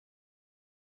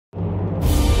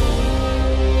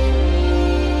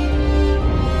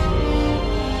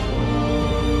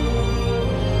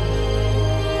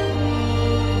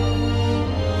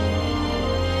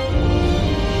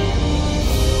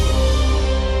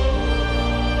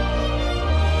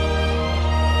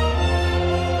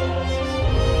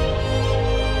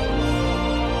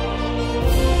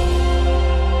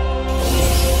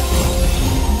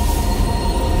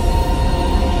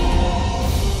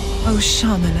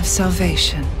shaman of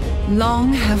salvation,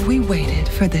 long have we waited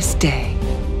for this day.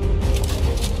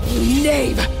 You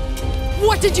knave!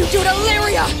 What did you do to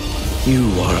Lyria?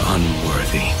 You are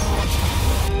unworthy.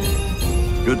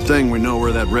 Good thing we know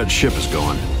where that red ship is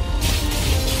going.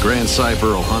 Grand Cypher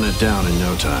will hunt it down in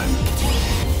no time.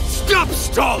 Stop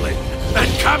stalling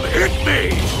and come hit me!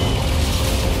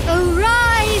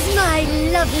 Arise, my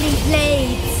lovely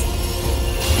blades!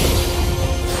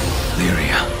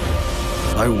 Lyria,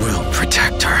 I will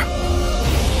protect her.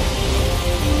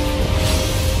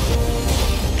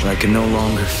 I can no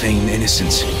longer feign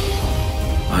innocence.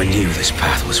 I knew this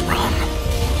path was wrong.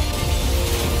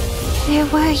 Where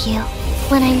were you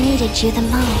when I needed you the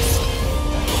most?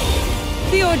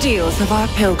 The ordeals of our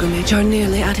pilgrimage are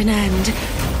nearly at an end.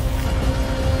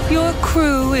 Your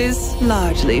crew is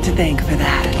largely to thank for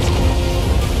that.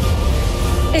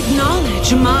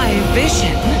 Acknowledge my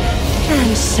vision,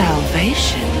 and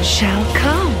salvation shall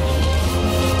come.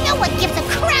 No one gives a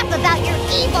crap about your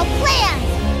evil plans!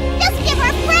 Just give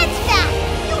our friends back!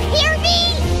 You hear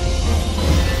me?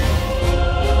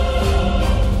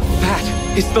 That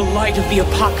is the light of the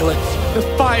apocalypse, the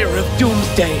fire of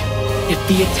doomsday. If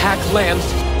the attack lands,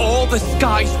 all the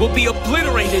skies will be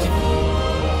obliterated.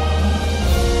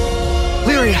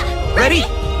 Lyria, ready?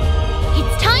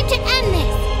 It's time to end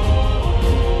this!